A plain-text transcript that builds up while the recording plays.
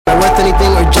worth anything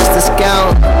or just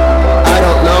discount? I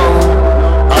don't know.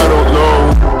 I don't know.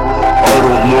 I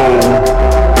don't know.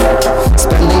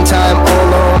 Spending time all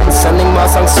alone, sending my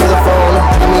songs to the phone,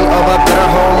 dreaming of a better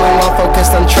home when while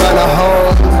focused on trying to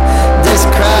hone this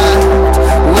craft,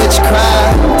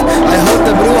 witchcraft. I hope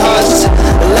the brujas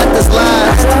let this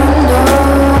last. I don't know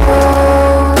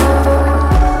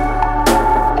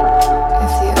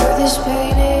if the earth is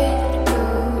painted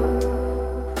blue.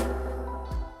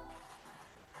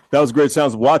 That was great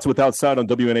sounds of Watts with Outside on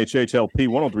WNHHLP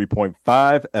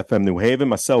 103.5 FM New Haven.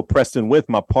 Myself, Preston, with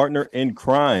my partner in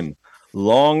crime,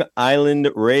 Long Island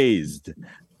raised,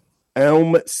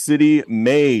 Elm City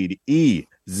made,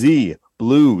 EZ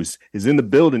Bluez is in the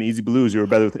building. Easy Bluez, you're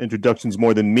better with introductions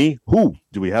more than me. Who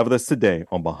do we have with us today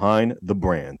on Behind the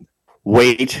Brand?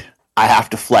 Wait, I have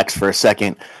to flex for a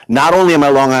second. Not only am I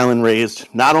Long Island raised,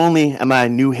 not only am I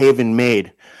New Haven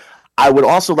made, I would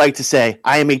also like to say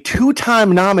I am a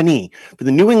two-time nominee for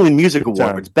the New England Music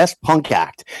Awards, Best Punk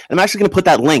Act. And I'm actually going to put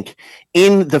that link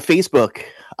in the Facebook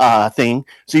thing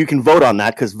so you can vote on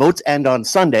that, because votes end on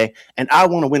Sunday, and I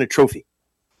want to win a trophy.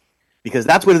 Because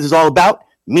that's what it is all about,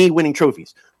 me winning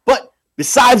trophies. But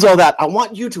besides all that, I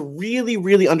want you to really,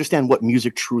 really understand what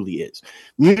music truly is.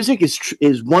 Music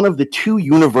is one of the two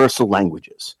universal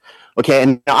languages. Okay,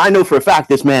 and now I know for a fact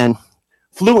this man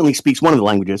fluently speaks one of the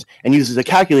languages and uses a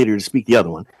calculator to speak the other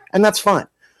one, and that's fine.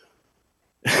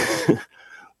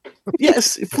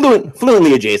 Yes,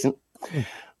 fluently adjacent.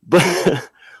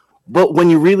 But when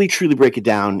you really truly break it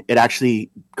down, it actually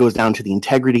goes down to the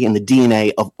integrity and the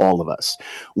DNA of all of us.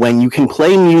 When you can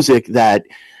play music that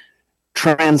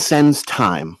transcends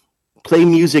time, play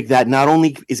music that not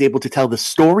only is able to tell the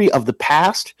story of the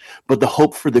past, but the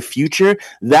hope for the future,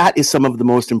 that is some of the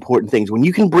most important things. When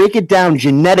you can break it down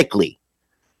genetically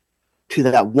to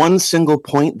that one single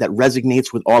point that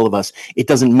resonates with all of us, it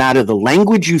doesn't matter the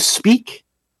language you speak.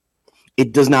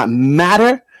 It does not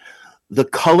matter the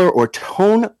color or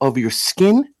tone of your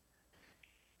skin.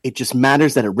 It just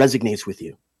matters that it resonates with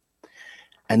you.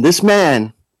 And this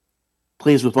man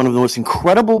plays with one of the most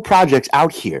incredible projects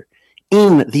out here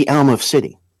in the Elm of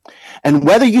City. And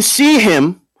whether you see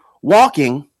him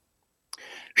walking,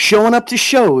 showing up to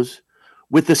shows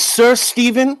with the Sir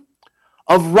Stephen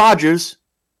of Rogers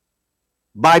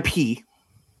by P,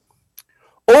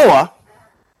 or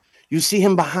you see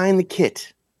him behind the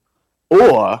kit,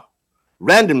 or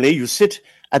randomly you sit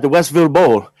at the Westville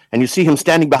Bowl and you see him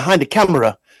standing behind a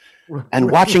camera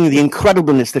and watching the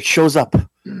incredibleness that shows up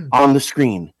on the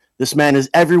screen. This man is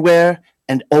everywhere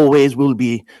and always will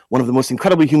be one of the most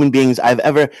incredible human beings I've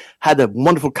ever had a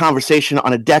wonderful conversation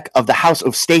on a deck of the House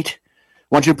of State.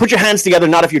 I want you to put your hands together,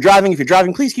 not if you're driving. If you're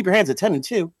driving, please keep your hands at 10 and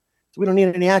 2 so we don't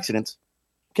need any accidents.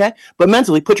 Okay? But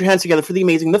mentally, put your hands together for the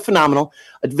amazing, the phenomenal,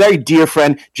 a very dear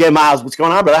friend, Jay Miles. What's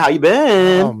going on, brother? How you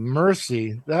been? Oh,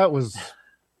 mercy. That was...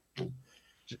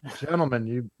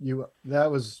 Gentlemen, you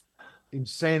that was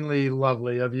insanely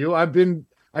lovely of you. I've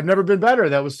never been better.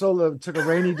 That was took a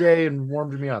rainy day and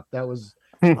warmed me up. That was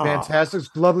fantastic.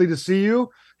 It's lovely to see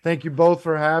you. Thank you both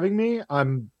for having me.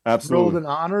 I'm thrilled and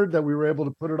honored that we were able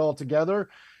to put it all together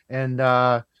and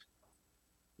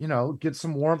get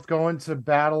some warmth going to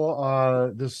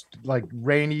battle this like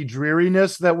rainy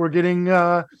dreariness that we're getting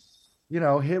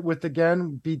hit with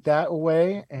again. Beat that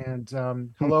away. And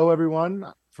hello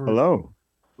everyone. Hello.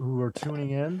 Who are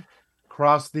tuning in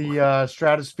across the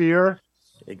stratosphere.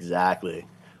 Exactly.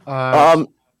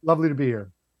 Lovely to be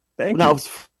here. Thank you. Now,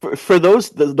 for those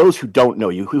who don't know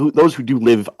you, those who do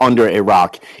live under a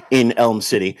rock in Elm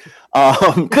City,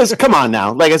 because come on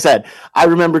now, like I said, I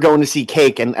remember going to see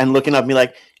Cake and looking up and be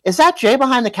like, is that Jay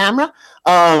behind the camera?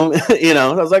 I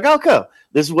was like, oh, cool.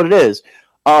 This is what it is.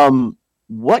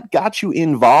 What got you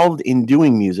involved in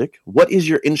doing music? What is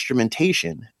your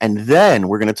instrumentation? And then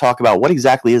we're going to talk about what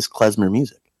exactly is klezmer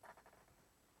music.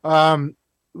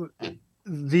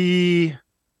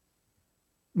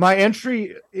 My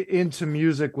entry into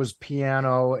music was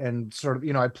piano and sort of,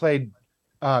 I played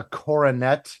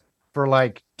cornet for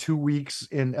like 2 weeks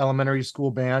in elementary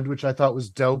school band, which I thought was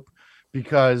dope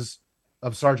because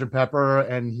of Sergeant Pepper,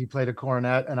 and he played a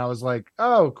cornet, and I was like,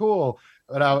 oh, cool.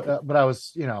 But I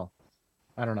was,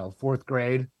 I don't know, fourth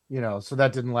grade, so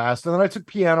that didn't last. And then I took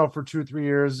piano for 2 or 3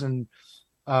 years. And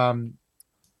I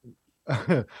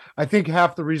think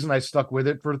half the reason I stuck with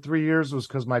it for 3 years was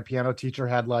because my piano teacher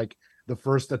had like the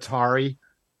first Atari.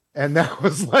 And that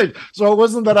was like, so it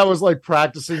wasn't that I was like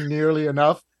practicing nearly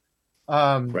enough.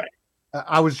 Right.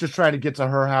 I was just trying to get to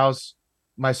her house.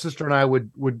 My sister and I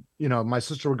would, my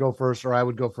sister would go first or I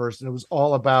would go first. And it was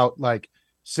all about like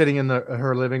sitting in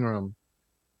her living room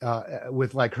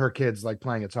with like her kids like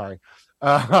playing Atari.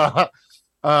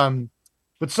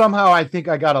 But somehow I think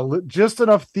I got just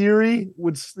enough theory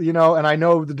and I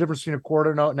know the difference between a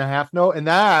quarter note and a half note, and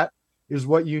that is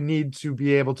what you need to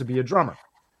be able to be a drummer.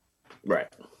 Right.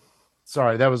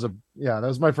 Sorry, that was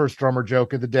my first drummer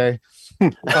joke of the day.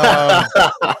 And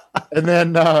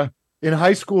then in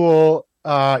high school,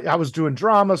 I was doing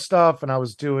drama stuff, and I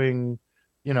was doing,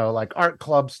 like art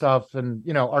club stuff and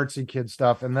artsy kid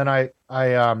stuff. And then I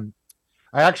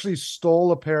actually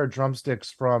stole a pair of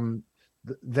drumsticks from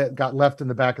that got left in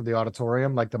the back of the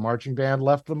auditorium, like the marching band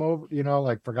left them over,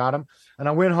 like forgot them. And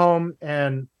I went home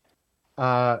and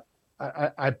I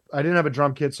didn't have a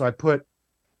drum kit, so I put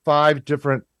 5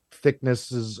 different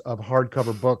thicknesses of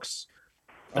hardcover books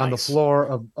on the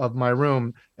floor of my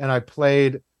room, and I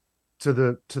played to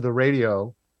the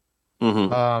radio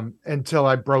until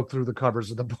I broke through the covers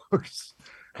of the books.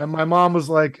 And my mom was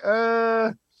like,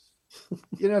 if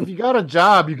you got a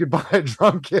job, you could buy a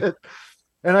drum kit.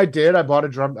 And I did. I bought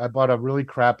a really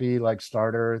crappy like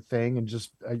starter thing, and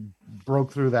I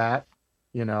broke through that,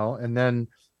 and then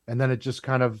it just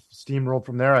kind of steamrolled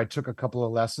from there. I took a couple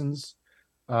of lessons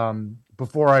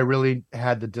before I really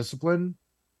had the discipline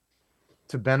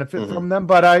to benefit from them.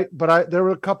 But there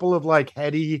were a couple of like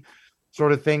heady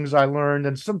sort of things I learned,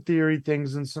 and some theory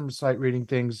things and some sight reading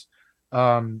things.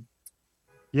 And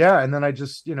then I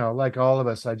just, like all of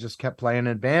us, I just kept playing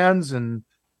in bands and,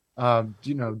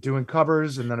 doing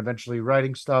covers, and then eventually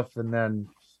writing stuff. And then,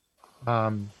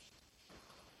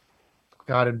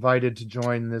 got invited to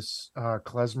join this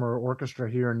klezmer orchestra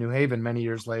here in New Haven many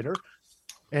years later.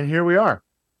 And here we are.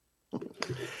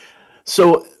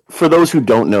 So for those who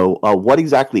don't know, what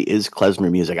exactly is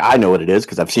klezmer music? I know what it is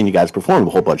because I've seen you guys perform a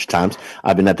whole bunch of times.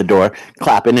 I've been at the door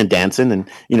clapping and dancing and,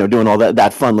 doing all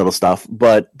that fun little stuff.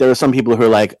 But there are some people who are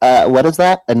like, what is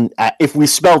that? And if we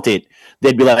spelt it,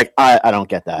 they'd be like, I don't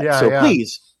get that.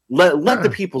 Please let the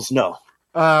peoples know.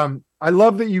 I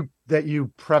love that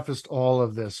you prefaced all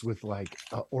of this with like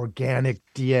organic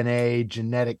DNA,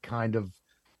 genetic kind of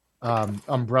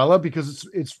umbrella, because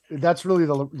that's really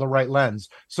the right lens.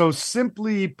 So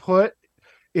simply put,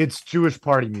 it's Jewish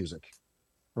party music,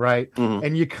 right?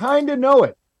 And you kind of know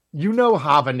it.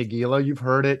 Hava Nagila, you've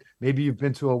heard it. Maybe you've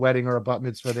been to a wedding or a bat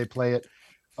mitzvah, they play it,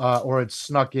 or it's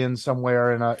snuck in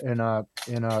somewhere in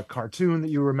a cartoon that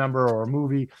you remember, or a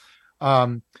movie.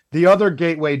 The other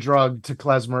gateway drug to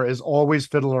klezmer is always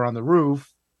Fiddler on the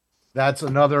Roof. That's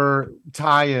another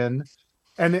tie-in.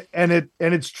 And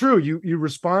it's true. You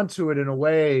respond to it in a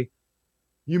way,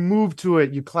 you move to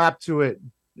it, you clap to it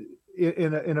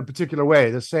in a particular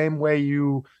way, the same way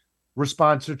you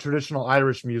respond to traditional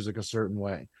Irish music a certain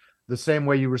way, the same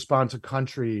way you respond to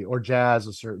country or jazz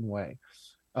a certain way.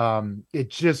 It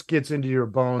just gets into your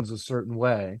bones a certain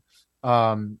way.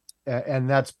 And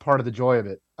that's part of the joy of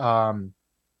it.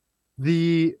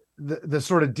 The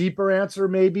sort of deeper answer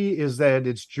maybe is that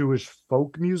it's Jewish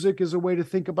folk music is a way to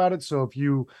think about it. So if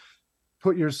you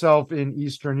put yourself in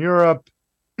Eastern Europe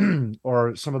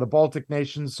or some of the Baltic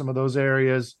nations, some of those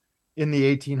areas in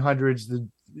the 1800s,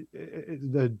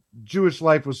 the Jewish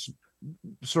life was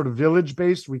sort of village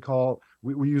based. We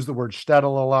use the word shtetl a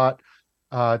lot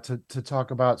to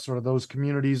talk about sort of those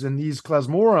communities. And these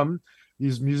klezmorim,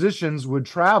 these musicians would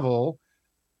travel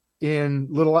in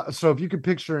so if you could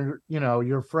picture,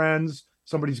 your friends,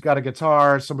 somebody's got a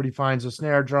guitar, somebody finds a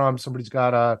snare drum, somebody's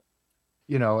got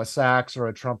a sax or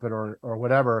a trumpet or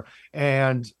whatever,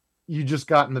 and you just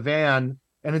got in the van,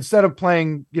 and instead of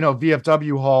playing,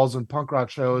 VFW halls and punk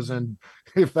rock shows and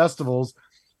festivals,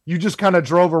 you just kind of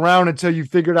drove around until you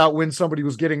figured out when somebody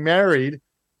was getting married,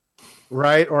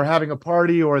 right, or having a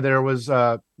party, or there was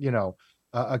a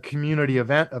community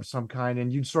event of some kind,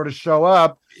 and you'd sort of show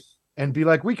up and be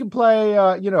like, we can play,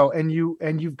 and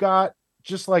you've got,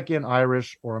 just like in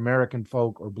Irish or American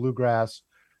folk or bluegrass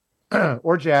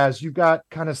or jazz, you've got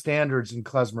kind of standards in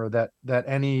klezmer that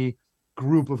any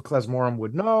group of klezmorim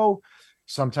would know.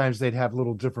 Sometimes they'd have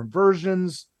little different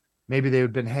versions. Maybe they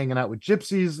had been hanging out with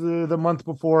gypsies the month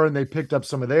before, and they picked up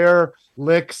some of their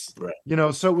licks, right.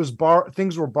 So it was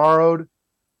things were borrowed,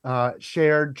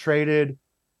 shared, traded,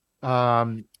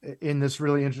 in this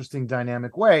really interesting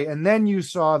dynamic way. And then you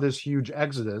saw this huge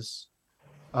exodus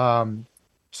to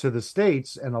the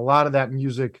States, and a lot of that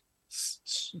music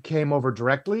came over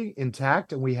directly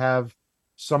intact. And we have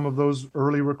some of those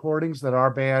early recordings that our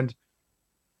band,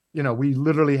 we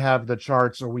literally have the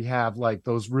charts, or we have like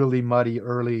those really muddy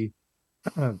early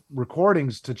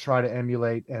recordings to try to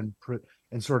emulate and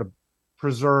sort of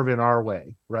preserve in our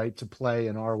way, right, to play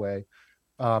in our way.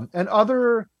 And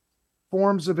other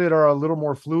forms of it are a little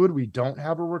more fluid. We don't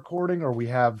have a recording, or we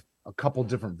have a couple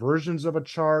different versions of a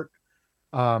chart.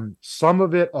 Some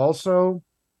of it also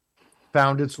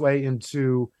found its way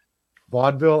into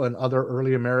vaudeville and other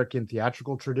early American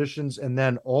theatrical traditions, and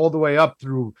then all the way up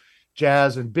through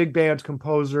jazz and big band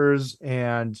composers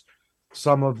and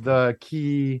some of the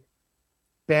key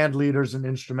band leaders and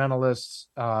instrumentalists,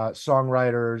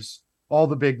 songwriters, all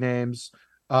the big names,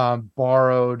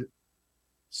 borrowed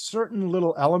certain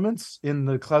little elements in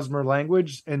the klezmer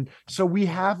language. And so we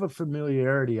have a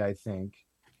familiarity, I think,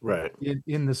 right,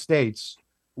 in the States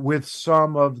with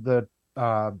some of the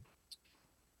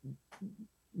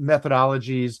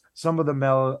methodologies, some of the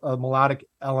melodic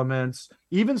elements,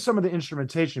 even some of the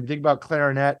instrumentation. If you think about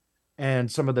clarinet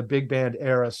and some of the big band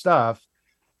era stuff,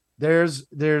 there's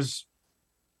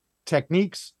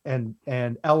techniques and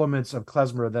elements of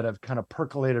klezmer that have kind of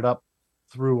percolated up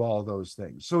through all those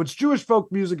things. So it's Jewish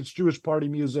folk music, it's Jewish party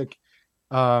music,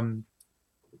 and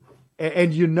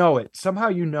you know it. Somehow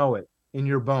you know it in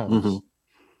your bones. Mm-hmm.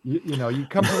 You know, you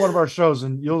come to one of our shows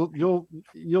and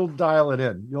you'll dial it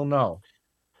in. You'll know.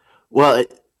 Well,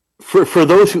 for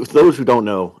those who don't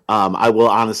know, I will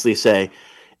honestly say,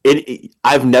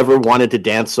 I've never wanted to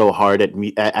dance so hard at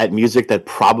music. That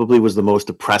probably was the most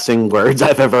depressing words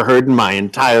I've ever heard in my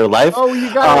entire life. Oh,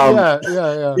 you got it.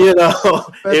 Yeah. You know,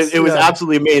 it was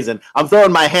absolutely amazing. I'm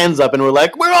throwing my hands up, and we're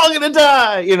like, we're all gonna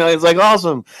die. You know, it's like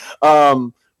awesome.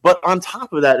 But on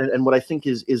top of that, and what I think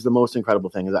is the most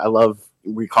incredible thing is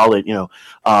we call it,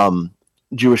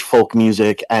 Jewish folk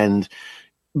music, and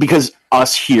because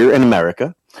us here in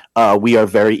America, we are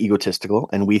very egotistical,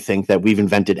 and we think that we've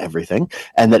invented everything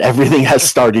and that everything has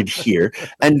started here.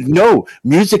 And no,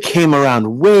 music came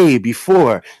around way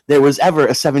before there was ever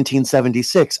a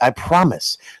 1776. I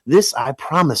promise. This I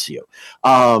promise you.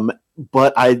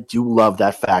 But I do love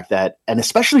that fact that, and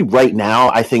especially right now,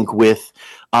 I think with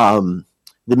the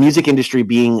music industry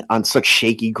being on such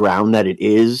shaky ground that it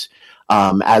is,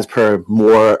 as per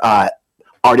more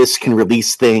artists can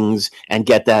release things and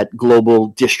get that global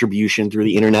distribution through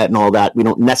the internet and all that. We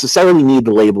don't necessarily need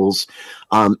the labels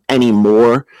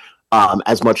anymore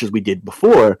as much as we did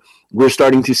before. We're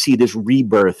starting to see this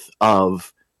rebirth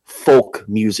of folk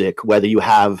music, whether you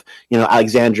have,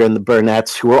 Alexandra and the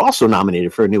Burnett's, who are also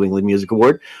nominated for a New England Music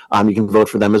Award. You can vote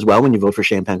for them as well when you vote for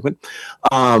Shane Penguin.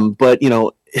 But,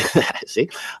 see,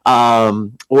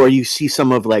 or you see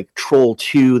some of like Troll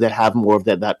 2 that have more of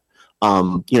that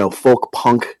folk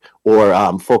punk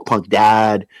or folk punk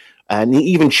dad, and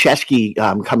even Chesky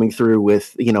coming through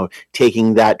with,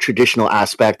 taking that traditional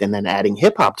aspect and then adding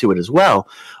hip hop to it as well.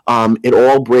 It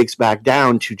all breaks back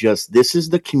down to just, this is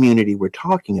the community we're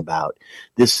talking about.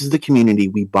 This is the community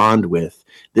we bond with.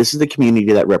 This is the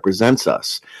community that represents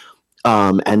us.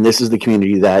 And this is the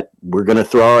community that we're going to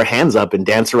throw our hands up and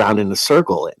dance around in a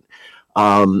circle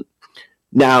in.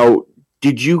 Now,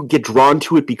 did you get drawn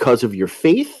to it because of your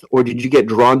faith, or did you get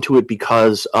drawn to it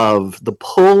because of the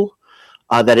pull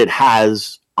that it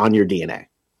has on your DNA?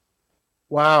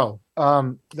 Wow.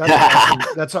 That's awesome.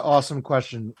 That's an awesome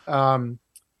question. I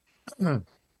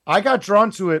got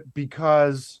drawn to it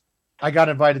because I got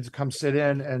invited to come sit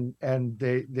in, and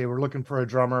they were looking for a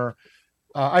drummer.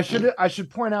 I should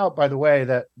point out, by the way,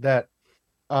 that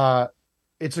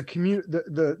it's a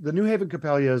the New Haven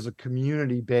Capella is a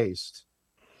community-based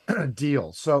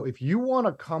deal. So if you want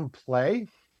to come play,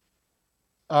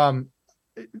 come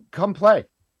play.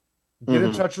 Get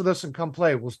in touch with us and come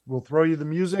play. We'll throw you the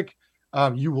music.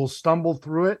 You will stumble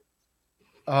through it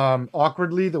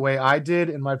awkwardly, the way I did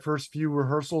in my first few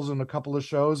rehearsals and a couple of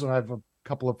shows, and I have a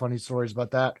couple of funny stories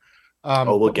about that.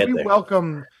 We'll get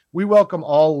there. We welcome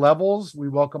all levels. We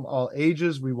welcome all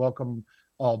ages. We welcome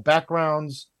all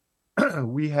backgrounds.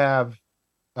 We have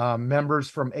members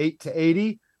from 8 to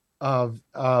 80 of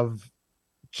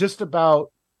just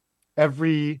about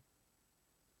every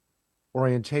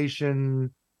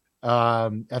orientation,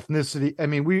 ethnicity. I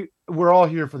mean, we're all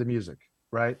here for the music,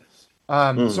 right?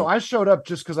 So I showed up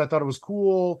just because I thought it was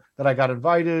cool that I got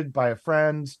invited by a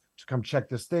friend to come check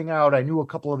this thing out. I knew a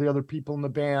couple of the other people in the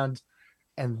band,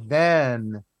 and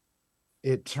then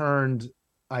it turned,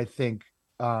 I think,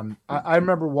 I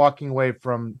remember walking away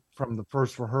from the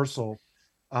first rehearsal,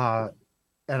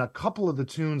 and a couple of the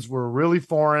tunes were really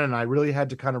foreign, and I really had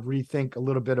to kind of rethink a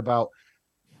little bit about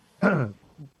the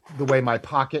way my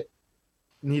pocket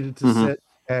needed to sit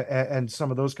and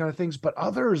some of those kind of things. But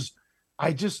others,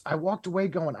 I walked away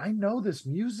going, I know this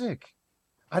music.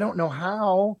 I don't know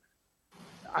how,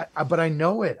 but I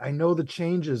know it. I know the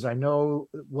changes. I know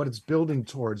what it's building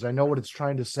towards. I know what it's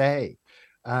trying to say.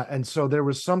 And so there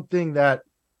was something that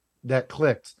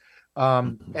clicked.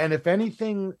 And if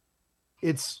anything,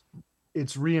 it's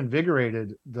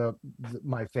reinvigorated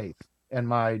my faith and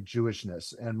my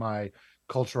Jewishness and my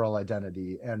cultural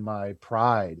identity and my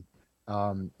pride.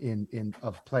 in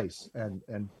of place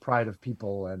and pride of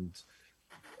people, and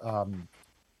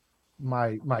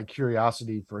my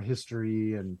curiosity for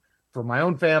history and for my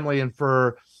own family and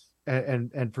for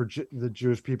the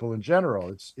Jewish people in general.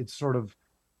 It's sort of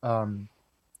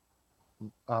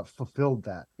fulfilled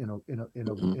that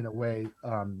in a way,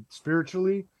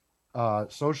 spiritually,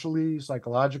 socially,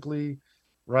 psychologically,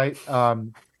 right?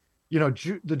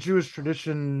 The Jewish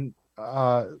tradition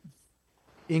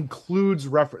includes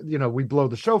we blow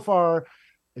the shofar.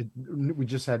 We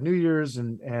just had New Year's,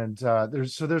 and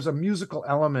there's a musical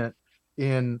element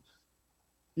in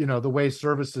the way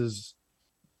services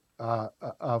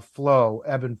flow,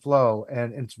 ebb and flow,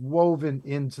 and it's woven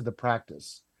into the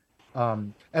practice,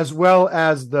 as well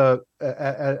as the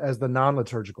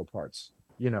non-liturgical parts.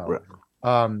 Right.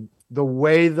 The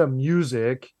way the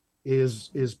music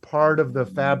is part of the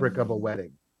fabric of a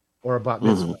wedding or a bat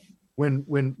mitzvah. When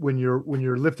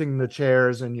you're lifting the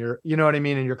chairs and you're, you know what I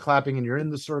mean, and you're clapping and you're in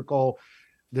the circle,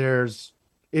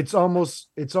 it's almost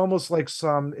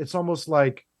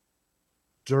like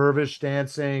dervish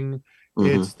dancing.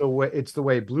 It's the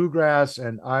way bluegrass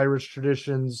and Irish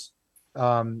traditions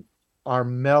are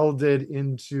melded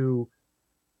into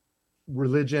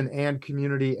religion and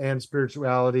community and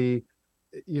spirituality.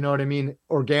 You know what I mean?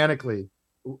 Organically,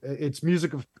 it's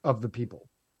music of the people,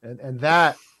 and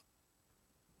that,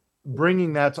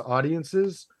 bringing that to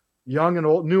audiences, young and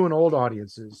old, new and old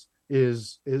audiences,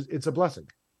 is it's a blessing.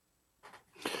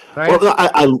 Right? Well,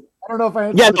 I don't know if I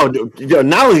answered. No.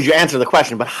 Not only did you answer the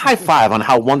question, but high five on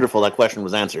how wonderful that question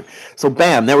was answered. So,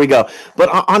 bam, there we go. But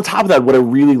on top of that, what I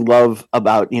really love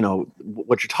about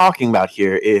what you're talking about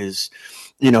here is,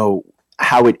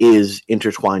 how it is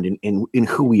intertwined in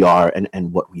who we are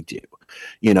and what we do.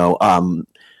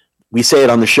 We say it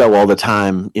on the show all the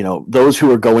time. Those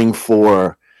who are going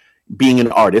for being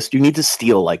an artist, you need to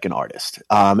steal like an artist.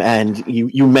 And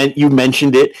you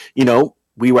mentioned it.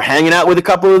 We were hanging out with a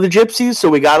couple of the gypsies, so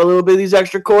we got a little bit of these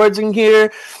extra chords in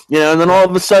here, and then all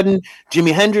of a sudden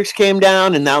Jimi Hendrix came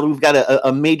down, and now we've got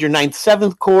a major 9th,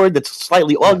 7th chord that's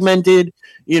slightly augmented,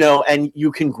 and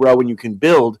you can grow and you can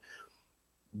build.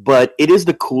 But it is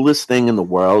the coolest thing in the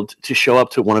world to show up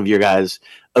to one of your guys'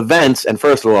 events, and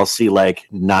first of all, see like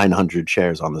 900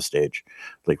 chairs on the stage.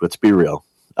 Like, let's be real.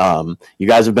 You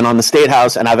guys have been on the State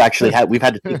House, and we've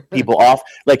had to take people off.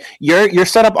 Like, you're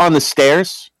set up on the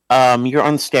stairs. You're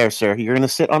on the stairs, sir. You're going to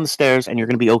sit on the stairs, and you're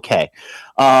going to be okay.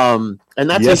 And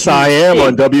that's yes, I am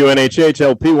on WNHH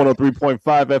LP 103.5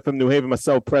 FM New Haven.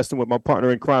 Myself, Preston, with my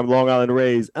partner in crime, Long Island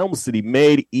Rays, Elm City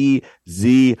Made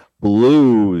Easy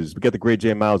Blues. We got the great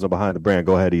Jay Miles on behind the brand.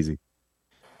 Go ahead, Easy.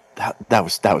 That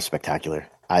was spectacular.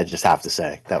 I just have to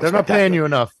say that they're not paying you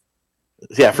enough.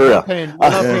 Yeah, for real. They're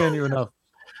not paying you enough.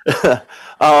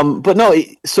 But no,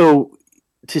 so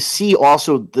to see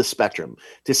also the spectrum,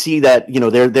 to see that,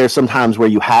 there's some times where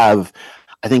you have,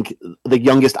 I think the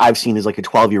youngest I've seen is like a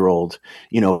 12-year-old,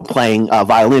 playing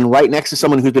violin right next to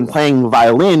someone who's been playing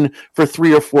violin for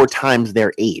 3 or 4 times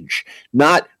their age,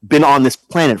 not been on this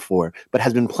planet for, but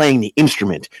has been playing the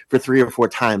instrument for 3 or 4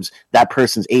 times that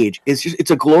person's age.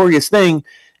 It's a glorious thing.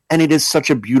 And it is such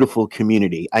a beautiful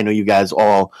community. I know you guys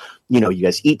all, you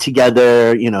guys eat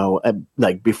together,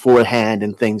 like beforehand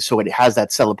and things. So it has that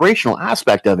celebrational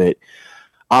aspect of it.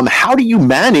 How do you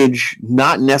manage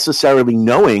not necessarily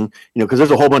knowing, because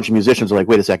there's a whole bunch of musicians who are like,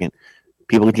 wait a second,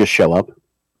 people who just show up.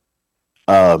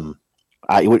 I'm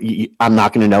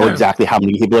not going to know exactly how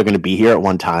many people are going to be here at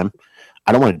one time.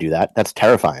 I don't want to do that. That's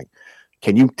terrifying.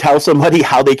 Can you tell somebody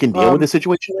how they can deal with a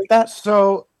situation like that?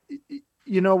 So,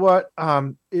 you know what?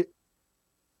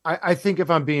 I think if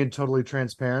I'm being totally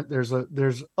transparent, there's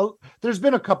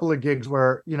been a couple of gigs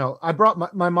where, I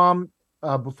brought my mom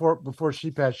before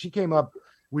she passed. She came up.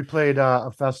 We played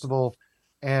a festival,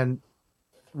 and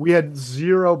we had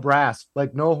 0 brass,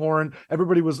 like no horn. It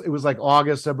was like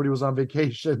August. Everybody was on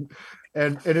vacation,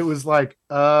 and it was like,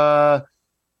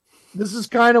 this is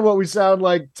kind of what we sound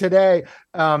like today,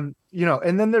 And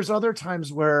then there's other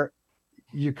times where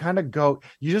you kind of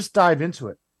you just dive into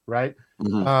it, right?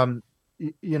 Mm-hmm.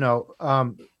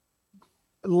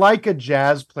 Like a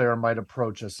jazz player might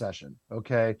approach a session.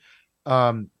 Okay.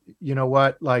 You know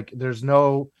what? Like there's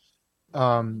only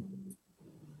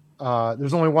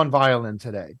one violin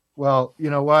today. Well, you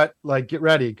know what? Like get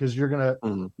ready, because you're going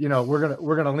to,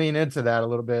 we're going to lean into that a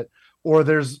little bit. Or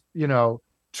there's, 2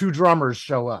 drummers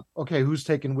show up. Okay. Who's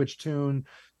taking which tune?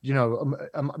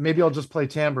 Maybe I'll just play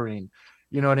tambourine.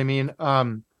 You know what I mean?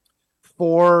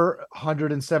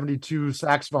 472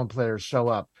 saxophone players show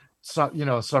up.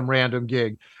 Some random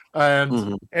gig,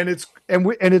 and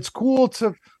it's cool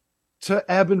to to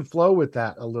ebb and flow with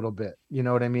that a little bit. You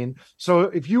know what I mean? So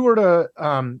if you were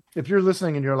to if you're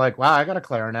listening and you're like, wow, I got a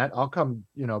clarinet, I'll come,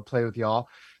 play with y'all.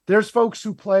 There's folks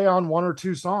who play on 1 or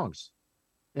 2 songs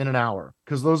in an hour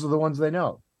because those are the ones they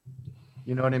know.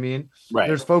 You know what I mean? Right.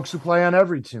 There's folks who play on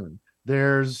every tune.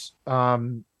 There's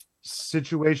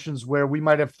situations where we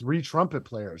might have 3 trumpet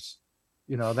players.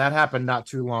 That happened not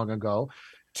too long ago.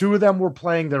 2 of them were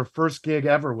playing their first gig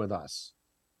ever with us.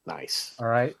 Nice. All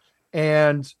right.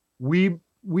 And we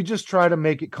just try to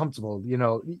make it comfortable,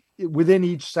 within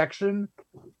each section,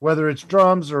 whether it's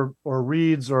drums or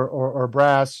reeds or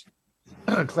brass,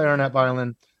 clarinet,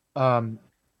 violin,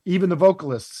 even the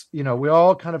vocalists, we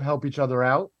all kind of help each other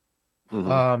out.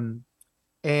 Mm-hmm.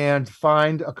 And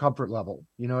find a comfort level.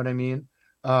 You know what I mean?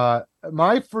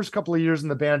 My first couple of years in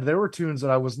the band, there were tunes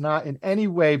that I was not in any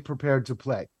way prepared to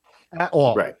play at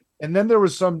all. Right. And then there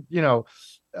was some,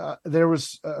 there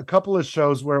was a couple of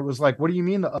shows where it was like, what do you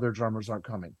mean the other drummers aren't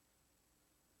coming?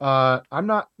 I'm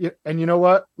not, and you know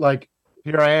what? Like,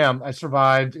 here I am. I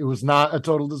survived. It was not a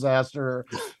total disaster,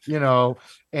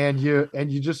 and you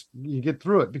get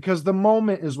through it because the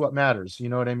moment is what matters. You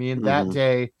know what I mean? Mm-hmm. That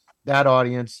day, that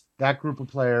audience, that group of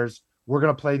players, we're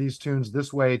going to play these tunes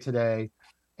this way today.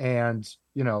 And,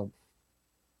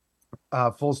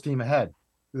 full steam ahead.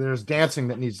 There's dancing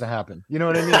that needs to happen. You know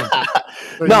what I mean?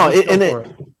 So no,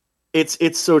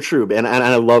 it's so true. And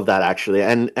I love that actually.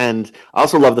 And I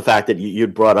also love the fact that you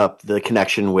brought up the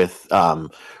connection with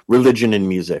religion and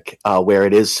music, where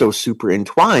it is so super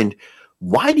entwined.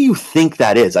 Why do you think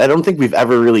that is? I don't think we've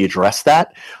ever really addressed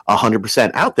that 100%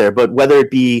 out there, but whether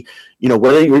it be,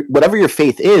 whatever your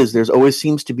faith is, there's always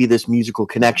seems to be this musical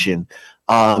connection.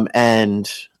 And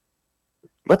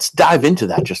let's dive into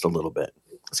that just a little bit.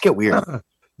 Let's get weird.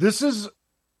 This is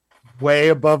way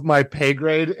above my pay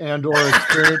grade and or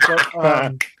experience.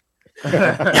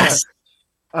 Yes.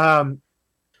 I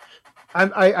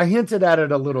hinted at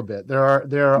it a little bit. There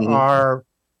are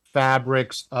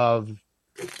fabrics of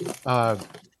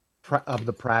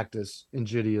the practice in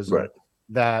Judaism, right,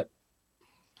 that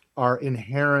are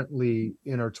inherently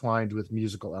intertwined with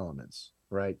musical elements,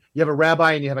 right? You have a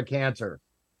rabbi and you have a cantor.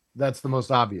 That's the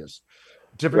most obvious.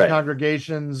 Different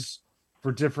congregations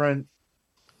for different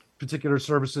particular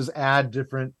services add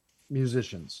different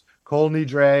musicians. Kol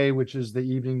Nidre, which is the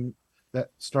evening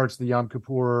that starts the Yom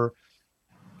Kippur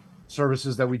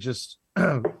services that we just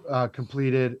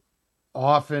completed,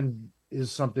 often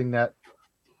is something that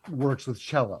works with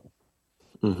cello.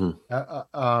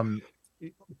 Mm-hmm.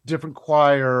 Different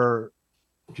choir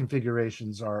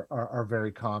configurations are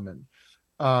very common.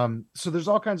 So there's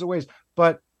all kinds of ways,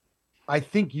 but I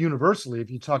think universally, if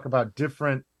you talk about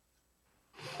different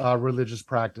religious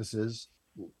practices,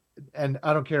 and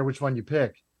I don't care which one you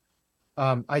pick,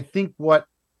 I think where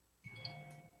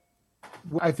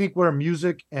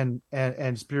music and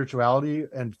spirituality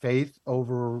and faith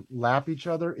overlap each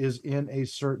other is in a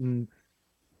certain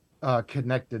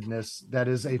connectedness that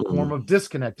is a form of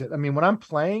disconnected. I mean, when I'm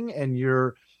playing and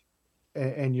you're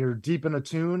deep in a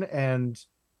tune and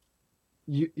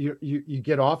you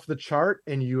get off the chart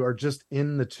and you are just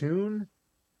in the tune,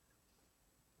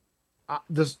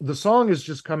 the song is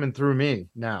just coming through me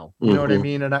now. You know what I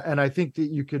mean? And I think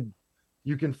that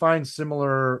you can find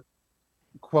similar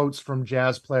quotes from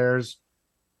jazz players,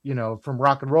 from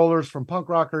rock and rollers, from punk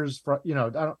rockers,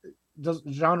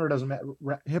 genre doesn't matter,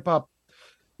 hip hop,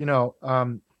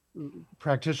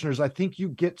 practitioners. I think you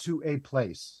get to a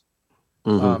place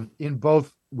in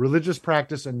both religious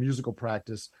practice and musical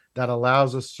practice that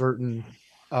allows a certain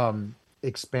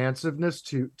expansiveness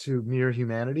to mere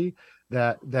humanity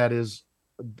that is,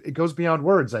 it goes beyond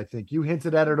words. I think you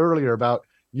hinted at it earlier about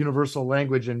universal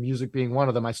language and music being one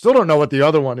of them. I still don't know what the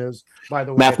other one is, by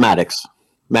the way. Mathematics.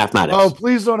 Oh,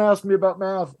 please don't ask me about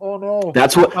math. Oh no.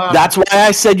 That's why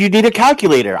I said you need a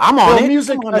calculator. I'm on it.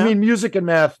 Music and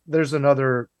math, there's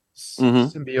another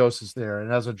symbiosis there.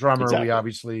 And as a drummer, we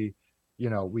obviously,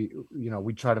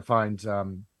 we try to find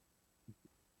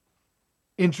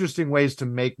interesting ways to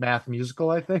make math musical,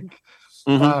 I think.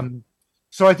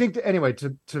 So I think anyway,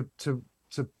 to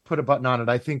put a button on it,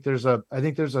 I think there's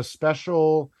a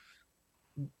special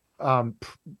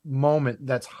moment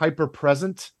that's hyper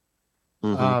present,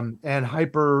 and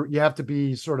you have to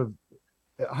be sort of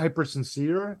hyper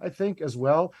sincere, I think, as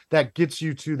well. That gets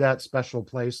you to that special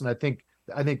place, and I think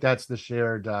that's the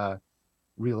shared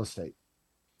real estate.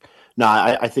 No,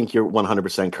 I think you're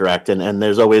 100% correct. And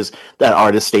there's always that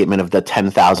artist statement of the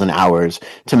 10,000 hours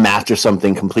to master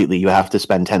something completely. You have to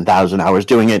spend 10,000 hours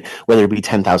doing it, whether it be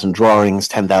 10,000 drawings,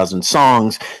 10,000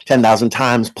 songs, 10,000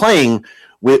 times playing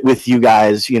with you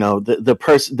guys,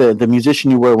 the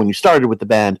musician you were when you started with the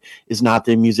band is not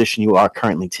the musician you are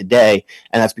currently today,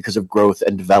 and that's because of growth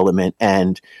and development.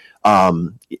 And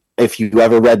if you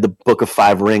ever read the Book of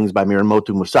Five Rings by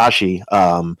Miyamoto Musashi,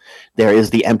 there is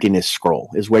the emptiness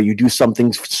scroll, is where you do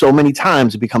something so many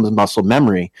times it becomes muscle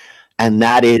memory, and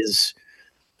that is,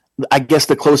 I guess,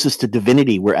 the closest to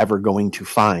divinity we're ever going to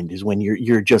find is when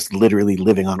you're just literally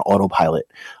living on autopilot,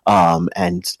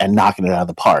 and knocking it out of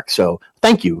the park. So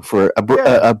thank you for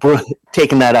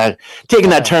taking that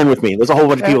turn with me. There's a whole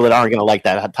bunch of people that aren't going to like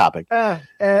that topic.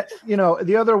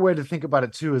 The other way to think about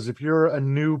it too is if you're a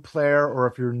new player or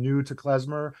if you're new to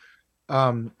klezmer,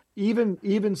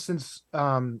 even since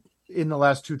in the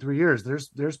last 2-3 years,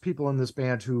 there's people in this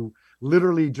band who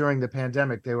literally during the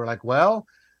pandemic they were like, well,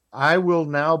 I will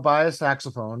now buy a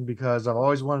saxophone because I've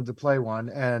always wanted to play one,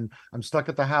 and I'm stuck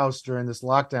at the house during this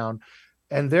lockdown,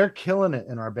 and they're killing it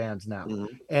in our bands now. Mm-hmm.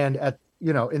 And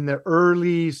in the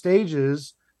early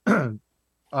stages, a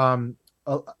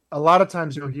lot of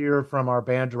times you'll hear from our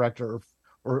band director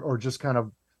or just kind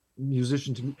of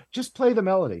musician to just play the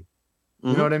melody.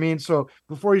 Mm-hmm. You know what I mean? So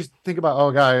before you think about,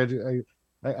 oh God,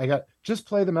 I got, just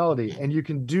play the melody, and you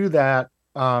can do that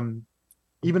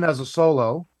even as a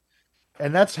solo.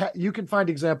 And that's you can find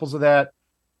examples of that.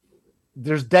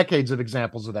 There's decades of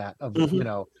examples of that, of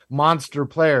mm-hmm. Monster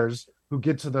players who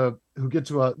get to the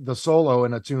solo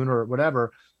in a tune or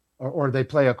whatever, or they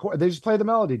play a chord, they just play the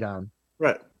melody down,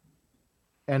 right?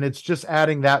 And it's just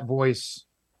adding that voice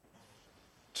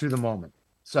to the moment.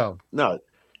 So no,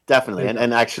 definitely,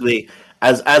 and actually,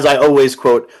 as I always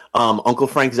quote, Uncle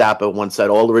Frank Zappa once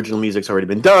said, "All original music's already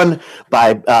been done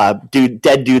by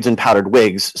dead dudes in powdered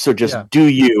wigs. So just do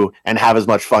you and have as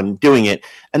much fun doing it."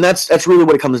 And that's really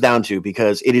what it comes down to,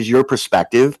 because it is your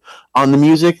perspective on the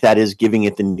music that is giving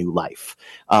it the new life.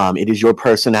 It is your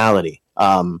personality.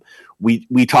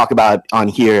 We talk about on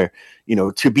here,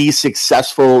 to be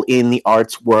successful in the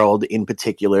arts world in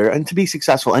particular, and to be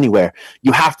successful anywhere,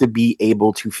 you have to be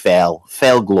able to fail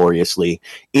gloriously,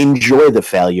 enjoy the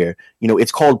failure.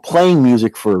 It's called playing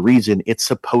music for a reason. It's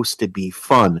supposed to be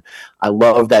fun. I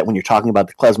love that when you're talking about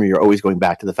the klezmer, you're always going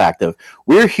back to the fact of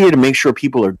we're here to make sure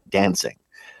people are dancing.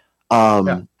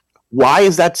 Why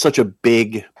is that such a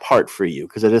big part for you?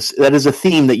 Because that is a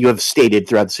theme that you have stated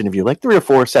throughout this interview, like 300 or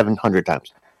 400 or 700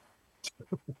 times.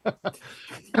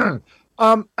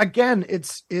 Again,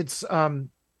 it's there's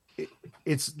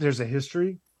a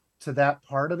history to that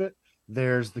part of it.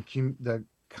 There's there's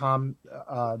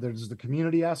the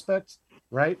community aspect,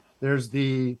 right? There's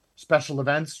the special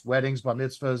events, weddings, bar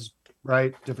mitzvahs,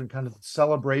 right? Different kind of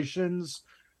celebrations.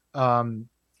 And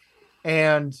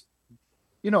a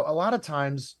lot of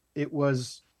times it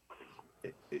was,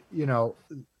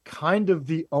 kind of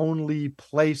the only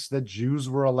place that Jews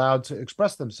were allowed to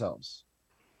express themselves.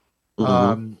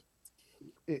 Mm-hmm.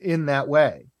 In that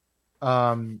way.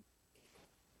 Plus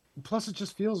it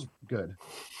just feels good,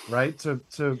 right? To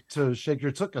shake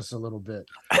your tuchus a little bit.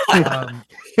 And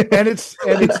it's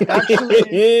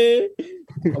actually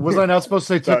was I not supposed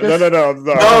to say tuchus? No,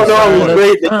 it was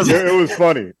great. It was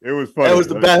funny. That was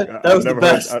the best. That was the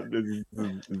best.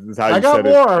 This is how you said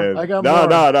it. I got more.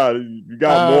 No. You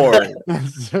got more.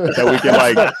 That we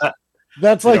can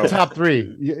That's like top three.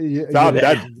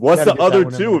 What's the other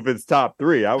two if it's top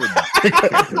three? I would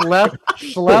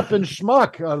schlep and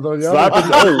schmuck.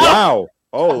 Oh wow!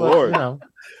 Oh Lord!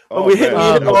 We hit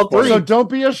all three. So don't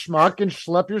be a schmuck and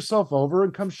schlep yourself over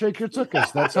and come shake your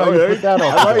tuchus. That's how you put that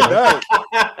on. I like that.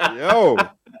 Yo,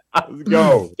 let's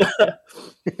go.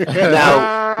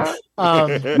 Now,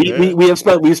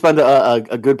 we've spent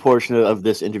a good portion of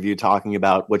this interview talking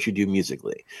about what you do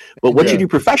musically, but what you do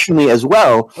professionally as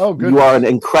well. Oh, you are an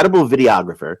incredible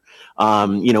videographer.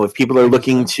 If people are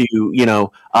looking to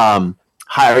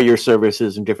hire your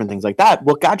services and different things like that,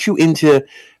 what got you into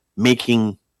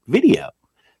making video?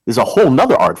 There's a whole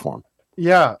nother art form.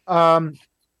 Yeah.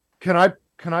 Can I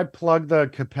plug the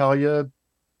Capella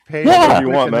page? Yeah, you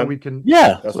want, man. We can.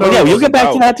 Yeah. We'll get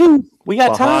back to that too. We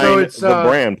got time. So it's the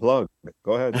brand plug.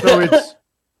 Go ahead. So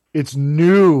it's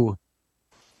new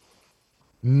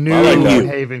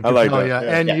Haven Capella,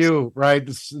 and you right?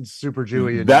 It's super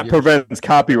Jewy. That prevents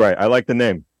copyright. I like the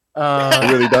name.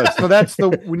 It really does. So that's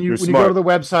when you go to the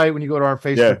website, when you go to our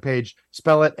Facebook page,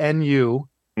 spell it NU.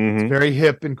 Mm-hmm. It's very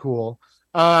hip and cool.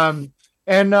 If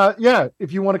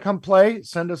you want to come play,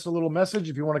 send us a little message.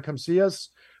 If you want to come see us,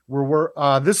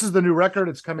 this is the new record.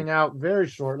 It's coming out very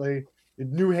shortly.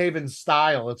 New Haven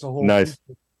style. It's a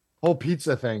whole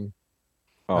pizza thing.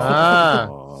 I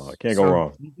can't go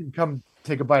wrong. You can come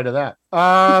take a bite of that.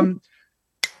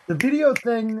 The video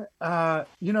thing,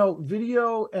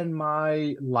 video and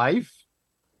my life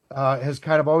has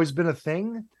kind of always been a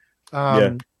thing.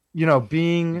 Yeah. You know,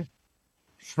 being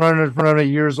 100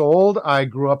 years old, I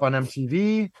grew up on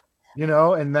MTV, you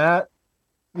know, and that,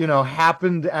 you know,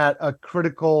 happened at a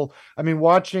critical, I mean,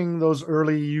 watching those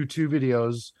early YouTube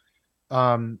videos,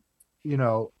 um, you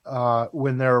know,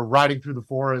 when they're riding through the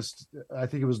forest, I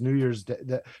think it was New Year's Day,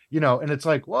 that, you know, and it's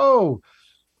like, whoa,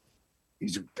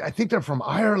 I think they're from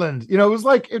Ireland. You know, it was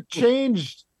like it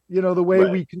changed, you know, the way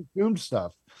Right. we consumed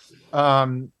stuff.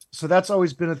 So that's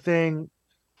always been a thing,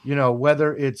 you know,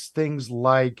 whether it's things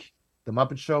like the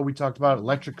Muppet Show we talked about,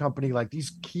 Electric Company, like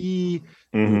these key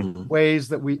Mhm. ways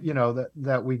that we, you know,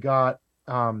 that we got,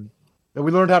 that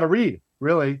we learned how to read,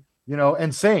 really, you know,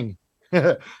 and sing,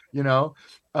 you know.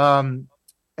 Um,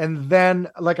 and then,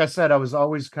 like I said, I was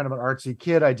always kind of an artsy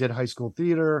kid. I did high school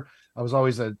theater. I was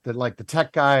always like the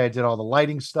tech guy. I did all the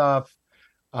lighting stuff.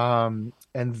 And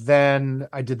then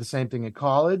I did the same thing in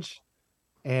college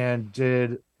and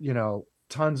did, you know,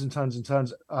 tons and tons and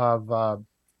tons of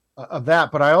that.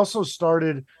 But I also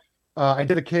started, I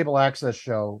did a cable access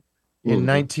show in Mhm.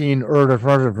 19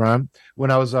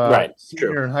 when I was a Right.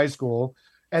 senior True. in high school.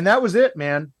 And that was it,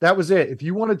 man. That was it. If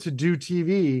you wanted to do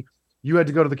TV, you had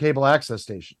to go to the cable access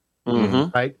station,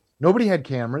 Mhm. right? Nobody had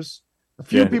cameras. A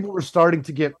few Yeah. people were starting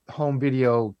to get home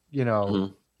video, you know,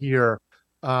 Mhm. here.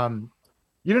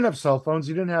 You didn't have cell phones.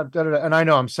 You didn't have, and I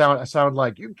know I sound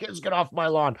like you kids get off my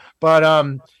lawn, but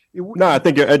No, I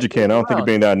think you're educating. I don't think you're around.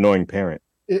 being that annoying parent.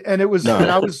 And it was, No.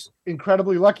 and I was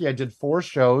incredibly lucky. I did 4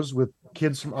 shows with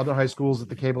kids from other high schools at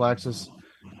the cable access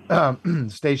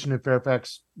station in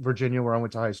Fairfax, Virginia, where I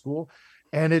went to high school,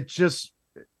 and it just,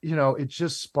 you know, it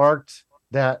just sparked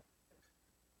that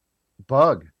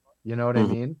bug. You know what I Mhm.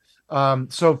 mean?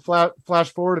 So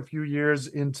flash forward a few years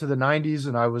into the 90s,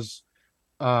 and I was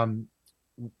um,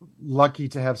 lucky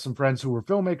to have some friends who were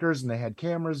filmmakers and they had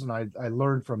cameras, and I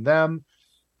learned from them.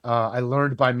 I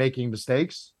learned by making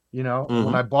mistakes. You know,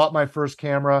 when I Mhm. bought my first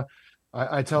camera,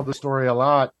 I tell the story a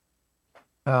lot.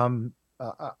 I'd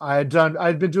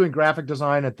been doing graphic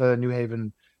design at the New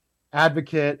Haven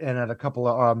Advocate and at a couple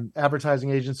of advertising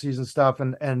agencies and stuff,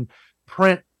 and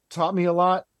print taught me a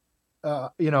lot,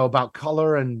 you know, about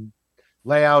color and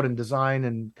layout and design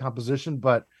and composition,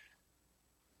 but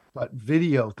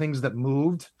video, things that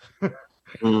moved.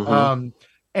 Mhm. um,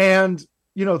 and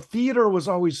you know, theater was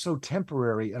always so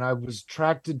temporary, and I was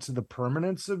attracted to the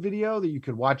permanence of video, that you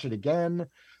could watch it again,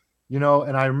 you know.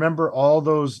 And I remember all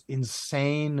those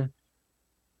insane,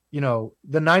 you know,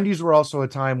 the 90s were also a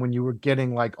time when you were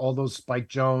getting like all those Spike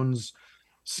Jones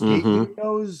skate Mhm.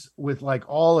 videos with like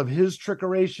all of his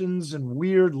trickerations and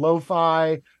weird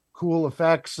lo-fi cool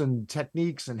effects and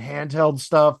techniques and handheld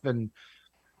stuff and,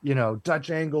 you know, Dutch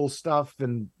angle stuff.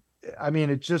 And I mean,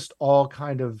 it just all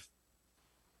kind of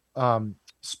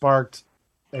sparked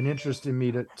an interest in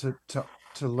me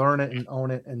to learn it and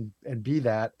own it and be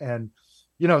that. And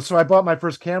you know, so I bought my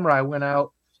first camera. I went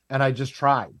out and I just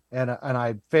tried, and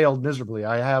I failed miserably.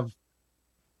 I have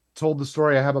told the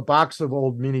story. I have a box of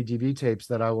old mini DV tapes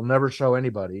that I will never show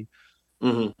anybody,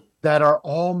 Mhm. that are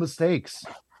all mistakes.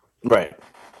 Right.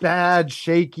 Bad,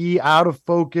 shaky, out of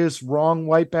focus, wrong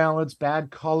white balance,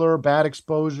 bad color, bad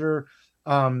exposure.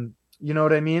 You know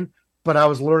what I mean? But I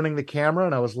was learning the camera,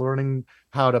 and I was learning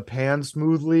how to pan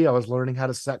smoothly. I was learning how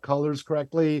to set colors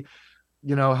correctly,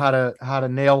 you know, how to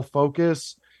nail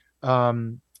focus,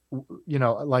 you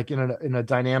know, like in a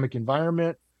dynamic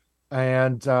environment.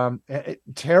 And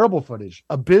terrible footage,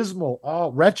 abysmal,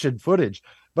 all wretched footage.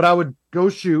 But I would go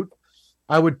shoot,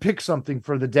 I would pick something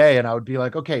for the day, and I would be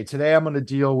like, okay, today I'm going to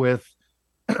deal with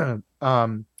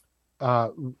um, uh,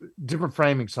 different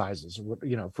framing sizes,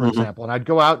 you know, for Mhm. example. And I'd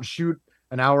go out and shoot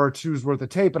an hour or two's worth of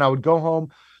tape, and I would go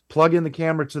home, plug in the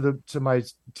camera to my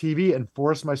TV, and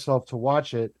force myself to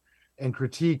watch it and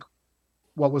critique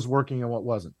what was working and what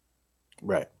wasn't.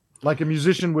 Right. Like a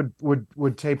musician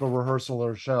would tape a rehearsal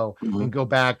or a show and Mhm. go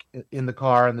back in the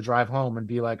car and the drive home and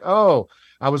be like, oh,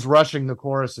 I was rushing the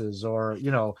choruses, or you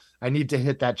know, I need to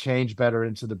hit that change better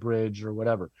into the bridge or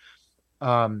whatever.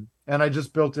 And I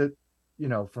just built it, you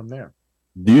know, from there.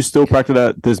 Do you still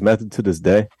practice this method to this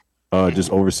day?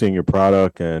 Just overseeing your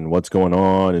product and what's going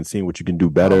on and seeing what you can do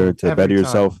better Oh, to better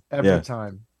yourself. every Yeah.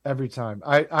 time, every time.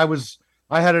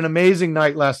 I had an amazing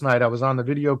night last night. I was on the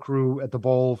video crew at the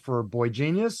Bowl for Boy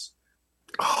Genius.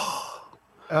 Oh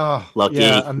yeah,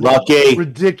 Lucky. Lucky. I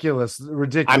ridiculous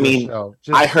mean, show.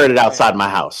 I Just heard it outside my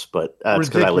house, but that's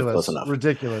because I live close enough.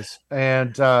 ridiculous.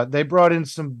 And they brought in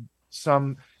some.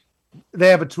 They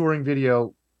have a touring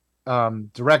video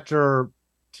director,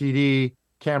 TD,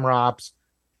 camera ops,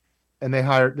 and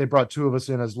they brought 2 of us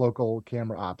in as local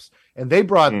camera ops, and they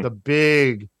brought Mm. the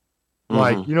big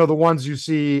like the ones you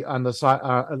see on the side,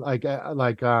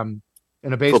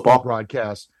 in a baseball Football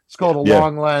broadcast. It's called a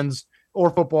long lens, or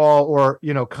football, or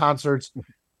concerts,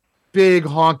 big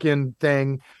honking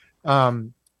thing.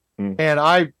 And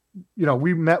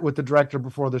we met with the director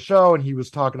before the show, and he was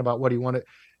talking about what he wanted,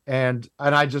 and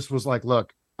I just was like,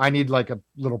 look, I need like a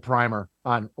little primer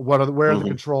on where are the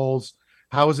controls,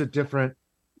 how is it different,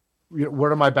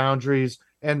 what are my boundaries,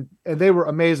 and they were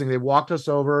amazing. They walked us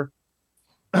over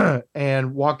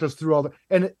and walked us through all the,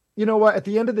 and you know what, at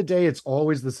the end of the day, it's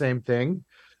always the same thing.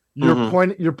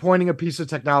 You're pointing a piece of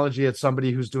technology at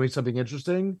somebody who's doing something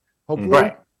interesting, hopefully,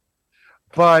 right.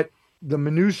 But the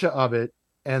minutia of it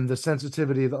and the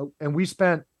sensitivity and we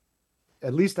spent,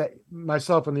 at least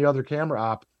myself and the other camera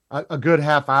op, a good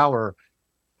half hour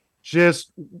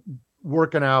just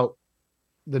working out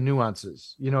the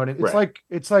nuances. You know what I mean?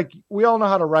 It's like we all know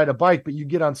how to ride a bike, but you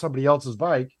get on somebody else's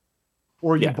bike,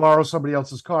 or you borrow somebody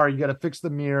else's car. You got to fix the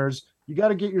mirrors. You got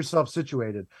to get yourself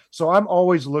situated. So I'm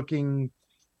always looking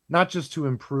not just to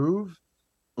improve,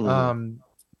 in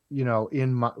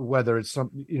my, whether it's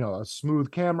a smooth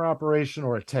camera operation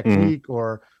or a technique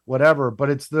or whatever, but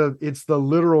it's the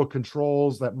literal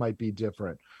controls that might be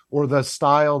different, or the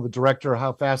style, the director,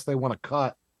 how fast they want to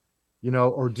cut,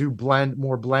 or do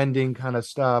more blending kind of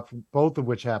stuff, both of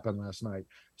which happened last night.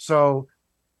 So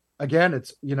again,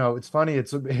 it's funny.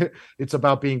 It's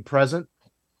about being present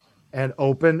and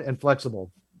open and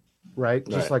flexible, right?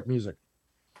 Just like music.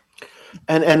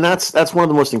 And that's one of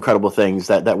the most incredible things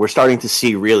that we're starting to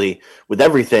see, really, with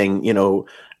everything,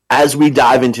 as we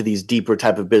dive into these deeper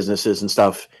type of businesses and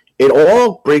stuff. It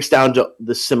all breaks down to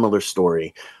the similar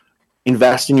story.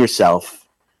 Invest in yourself,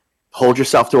 hold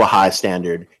yourself to a high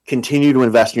standard, continue to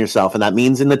invest in yourself. And that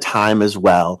means in the time as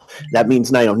well. That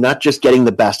means not just getting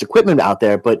the best equipment out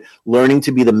there, but learning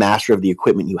to be the master of the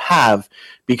equipment you have,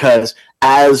 because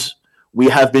as we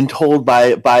have been told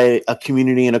by a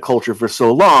community and a culture for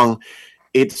so long,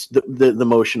 it's the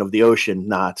motion of the ocean,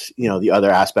 not the other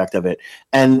aspect of it.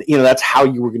 And that's how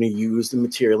you were going to use the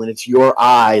material, and it's your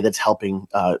eye that's helping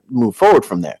move forward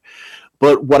from there.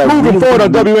 But what moving forward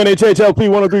on WNHHLP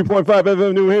 103.5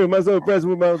 FM New Haven, myself,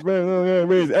 President with my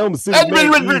friend Elm City,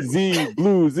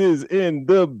 Bluez is in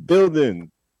the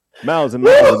building. Miles and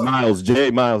Miles and Miles.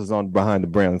 Jay Miles is on behind the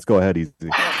brand. Let's go ahead, easy.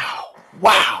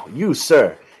 Wow, you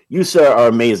sir are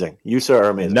amazing.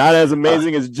 Not as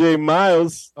amazing as Jay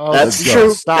Miles. Oh, that's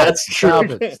true. That's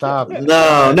true. Stop it.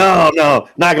 No. Not gonna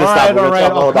stop. All right.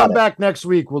 I'll come back next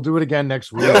week. We'll do it again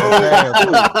next week.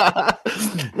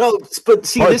 No, but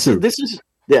see, this is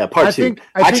part two.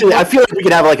 I feel like we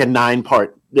could have like a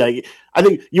 9-part. Like, I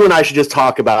think you and I should just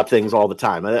talk about things all the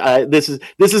time. This is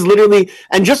literally,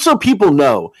 and just so people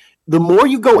know, the more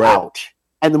you go out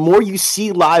and the more you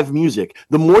see live music,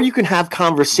 the more you can have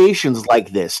conversations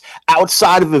like this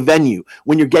outside of a venue,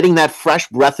 when you're getting that fresh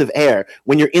breath of air,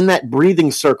 when you're in that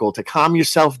breathing circle to calm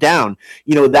yourself down.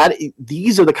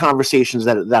 These are the conversations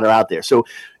that are out there. So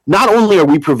not only are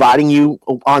we providing you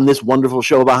on this wonderful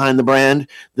show Behind the Brand,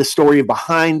 the story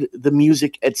behind the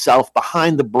music itself,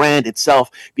 behind the brand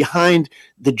itself, behind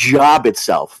the job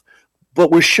itself, but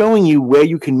we're showing you where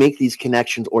you can make these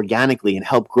connections organically and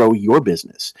help grow your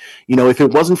business. If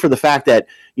it wasn't for the fact that,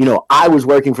 I was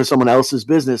working for someone else's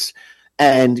business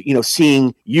and,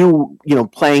 seeing you,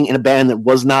 playing in a band that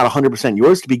was not 100%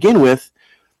 yours to begin with,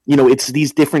 it's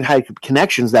these different type of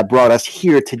connections that brought us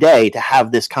here today to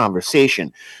have this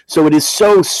conversation. So it is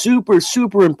so super,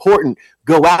 super important.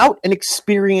 Go out and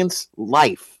experience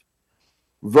life.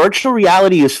 Virtual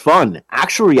reality is fun.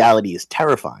 Actual reality is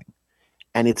terrifying.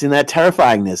 And it's in that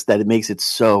terrifyingness that it makes it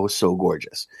so, so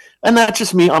gorgeous. And that's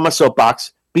just me on my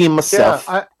soapbox, being myself.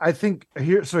 Yeah, I think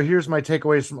here's my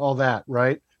takeaways from all that,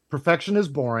 right? Perfection is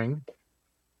boring.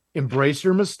 Embrace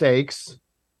your mistakes,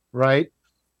 right?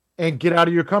 And get out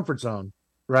of your comfort zone,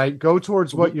 right? Go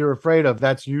towards what you're afraid of.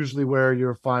 That's usually where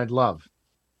you'll find love.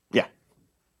 Yeah.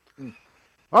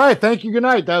 All right. Thank you. Good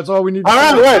night. That's all we need. All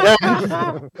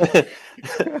right.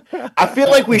 I feel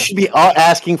like we should be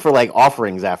asking for like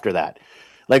offerings after that.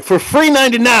 Like for free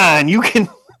 $99, you can.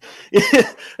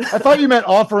 I thought you meant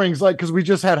offerings, like, because we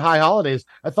just had high holidays.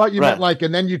 I thought you meant like,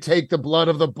 and then you take the blood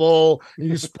of the bull and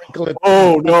you sprinkle it.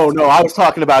 Oh no! I was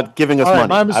talking about giving us money.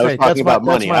 My mistake. I was talking about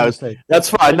money. That's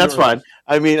fine. That's fine.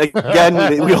 I mean, again,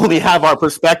 we only have our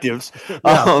perspectives.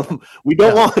 Yeah. We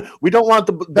don't want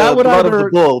the blood of the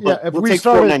bull. But if we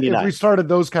started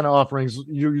those kind of offerings,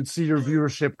 you'd see your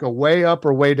viewership go way up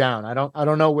or way down. I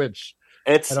don't know which.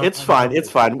 It's fine.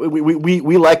 It's fine.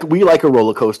 We like a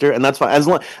roller coaster, and that's fine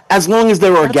as long as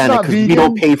they're organic, because we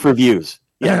don't pay for views.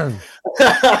 Yeah.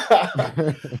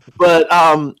 But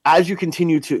as you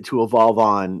continue to evolve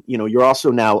on, you're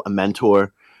also now a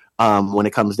mentor when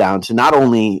it comes down to not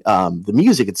only the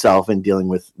music itself and dealing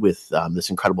with this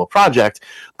incredible project,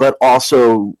 but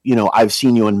also, I've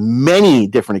seen you on many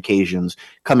different occasions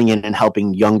coming in and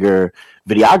helping younger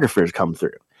videographers come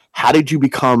through. How did you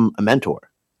become a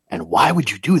mentor? And why would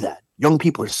you do that? Young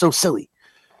people are so silly.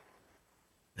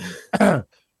 My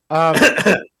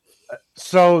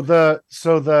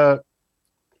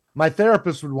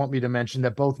therapist would want me to mention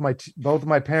that both of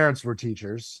my parents were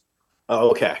teachers. Oh,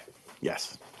 okay.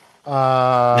 Yes.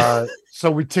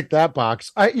 So we tick that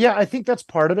box. I think that's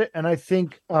part of it. And I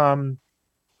think,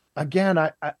 again,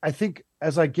 I think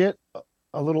as I get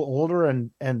a little older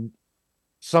and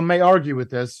some may argue with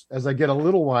this, as I get a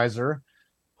little wiser,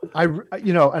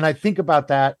 and I think about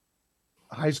that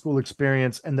high school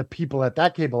experience and the people at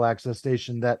that cable access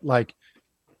station that like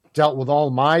dealt with all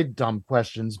my dumb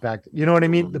questions back. You know what I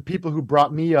mean? The people who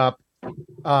brought me up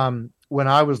when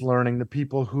I was learning, the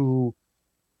people who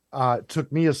took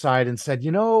me aside and said,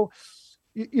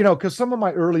 because some of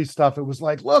my early stuff, it was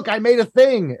like, look, I made a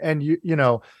thing. And,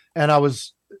 and I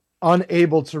was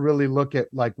unable to really look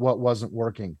at like what wasn't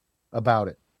working about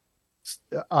it.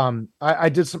 I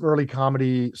did some early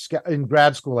comedy in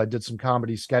grad school. I did some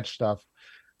comedy sketch stuff.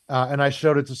 And I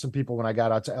showed it to some people when I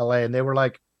got out to LA, and they were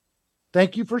like,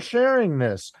 thank you for sharing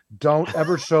this. Don't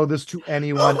ever show this to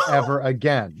anyone ever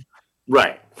again.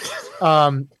 Right.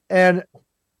 And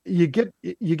you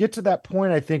get to that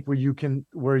point, I think,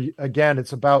 again,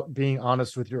 it's about being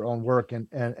honest with your own work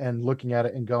and looking at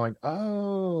it and going,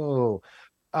 oh,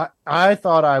 I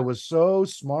thought I was so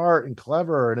smart and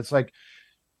clever. And it's like,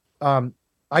 I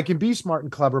can be smart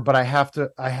and clever, but I have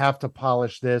to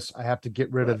polish this. I have to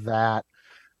get rid of that.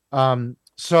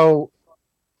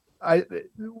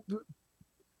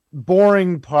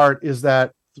 Boring part is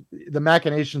that the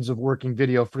machinations of working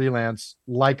video freelance,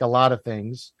 like a lot of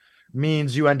things,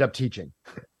 means you end up teaching.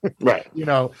 Right.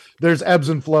 There's ebbs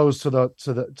and flows to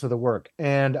the work.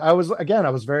 And I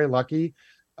was very lucky.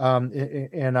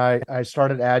 And I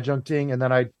started adjuncting, and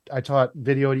then I taught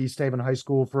video at East Haven High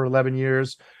School for 11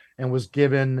 years and was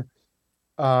given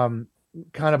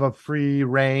kind of a free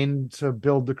rein to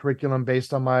build the curriculum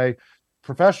based on my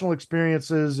professional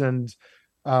experiences. And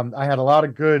I had a lot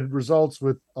of good results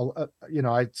with,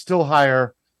 I still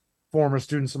hire former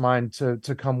students of mine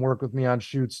to come work with me on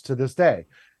shoots to this day.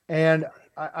 And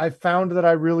I found that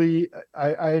I really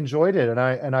enjoyed it.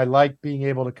 And I like being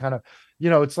able to kind of,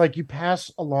 it's like you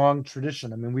pass along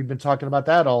tradition. I mean, we've been talking about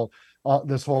that all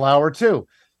this whole hour too,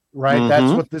 right? Mm-hmm.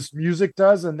 That's what this music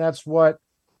does. And that's what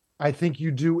I think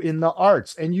you do in the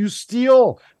arts, and you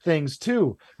steal things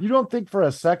too. You don't think for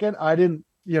a second, I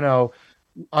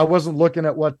wasn't looking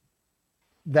at what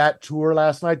that tour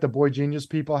last night, the Boy Genius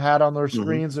people had on their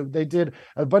screens. Mm-hmm. They did,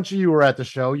 a bunch of you were at the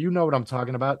show. You know what I'm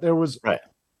talking about. There was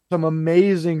some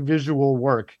amazing visual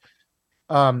work.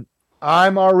 The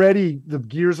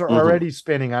gears are already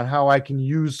spinning on how I can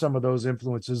use some of those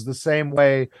influences the same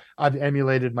way I've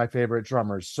emulated my favorite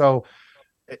drummers. So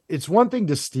it's one thing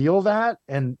to steal that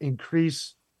and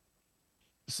increase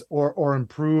or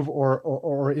improve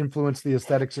or influence the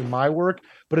aesthetics in my work,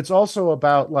 but it's also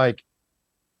about like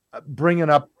bringing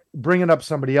up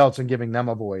somebody else and giving them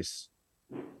a voice,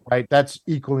 right? That's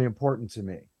equally important to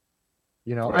me.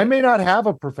 I may not have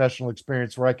a professional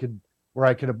experience where I could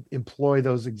employ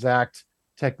those exact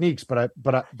techniques, but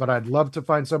I'd love to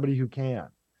find somebody who can.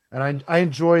 And I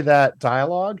enjoy that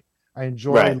dialogue. I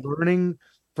enjoy learning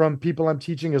from people I'm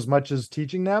teaching as much as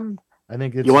teaching them. I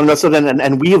think it's, you want to know something,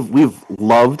 and we've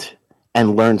loved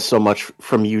and learned so much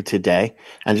from you today,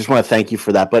 and just want to thank you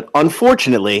for that. But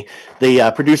unfortunately,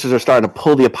 the producers are starting to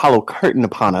pull the Apollo curtain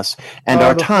upon us, and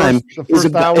our time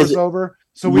is over.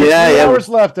 So we have 3 hours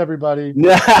left, everybody.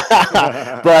 But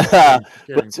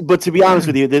to be honest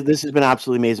with you, this has been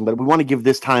absolutely amazing. But we want to give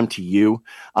this time to you.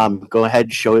 Go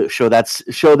ahead, show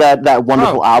that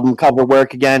wonderful album cover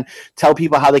work again. Tell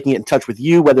people how they can get in touch with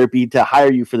you, whether it be to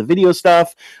hire you for the video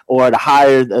stuff or to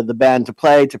hire the band to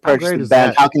play, to purchase the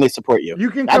band. How can they support you? You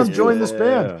can come join this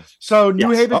band. So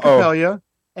New Haven Capelia,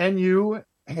 New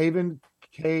Haven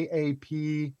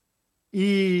Kape.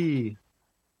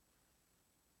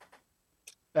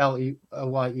 Leye,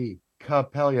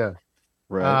 Capelia.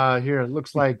 Right. Here, it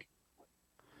looks like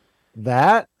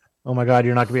that. Oh my God,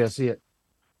 you're not gonna be able to see it.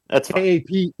 That's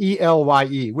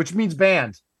Kapelye, which means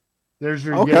band. There's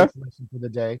your information for the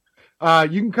day.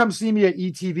 You can come see me at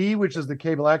ETV, which is the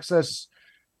cable access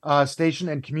station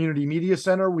and community media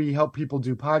center. We help people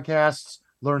do podcasts,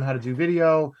 learn how to do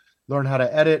video, learn how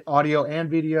to edit audio and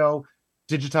video,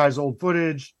 digitize old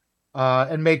footage,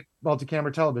 and make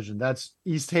multi-camera television. That's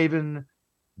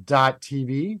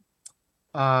easthaven.tv.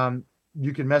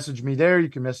 You can message me there. You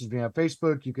can message me on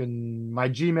Facebook. My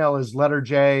Gmail is letter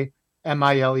J,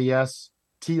 MILES,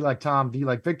 T like Tom, V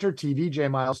like Victor, TV, J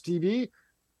Miles TV.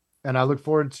 And I look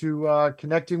forward to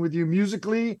connecting with you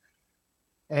musically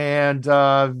and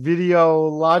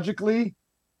videologically.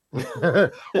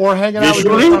 Or hanging out with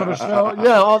you in front of a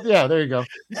show. Yeah, there you go.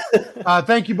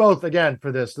 Thank you both again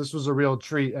for this. This was a real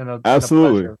treat and a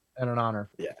pleasure and an honor.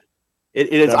 Yeah. It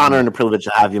is an honor and a privilege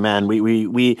to have you, man.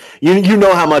 You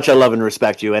know how much I love and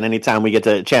respect you, and anytime we get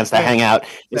the chance to hang out,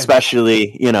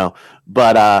 especially,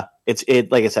 but it's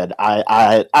like I said,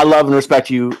 I love and respect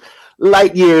you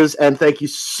light years, and thank you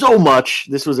so much.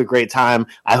 This was a great time.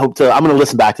 I'm going to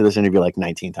listen back to this interview like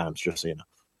 19 times, just so you know.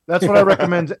 That's what I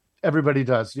recommend everybody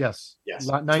does. Yes.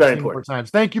 19 more times.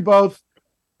 Thank you both.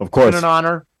 Of course. It's been an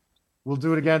honor. We'll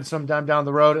do it again sometime down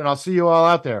the road, and I'll see you all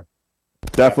out there.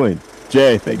 Definitely.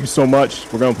 Jay, thank you so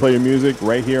much. We're going to play your music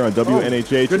right here on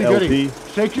WNHH LP.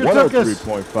 Shake your tuchus.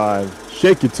 103.5.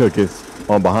 Shake your tuchus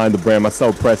on Behind the Brand.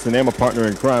 Myself, Preston, and my partner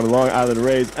in crime, Long Island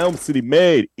Raised, Elm City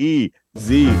Made, EZ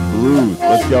Bluez.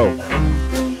 Let's go.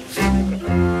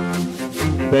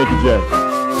 Thank you, Jay.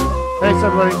 Thanks,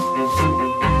 everybody.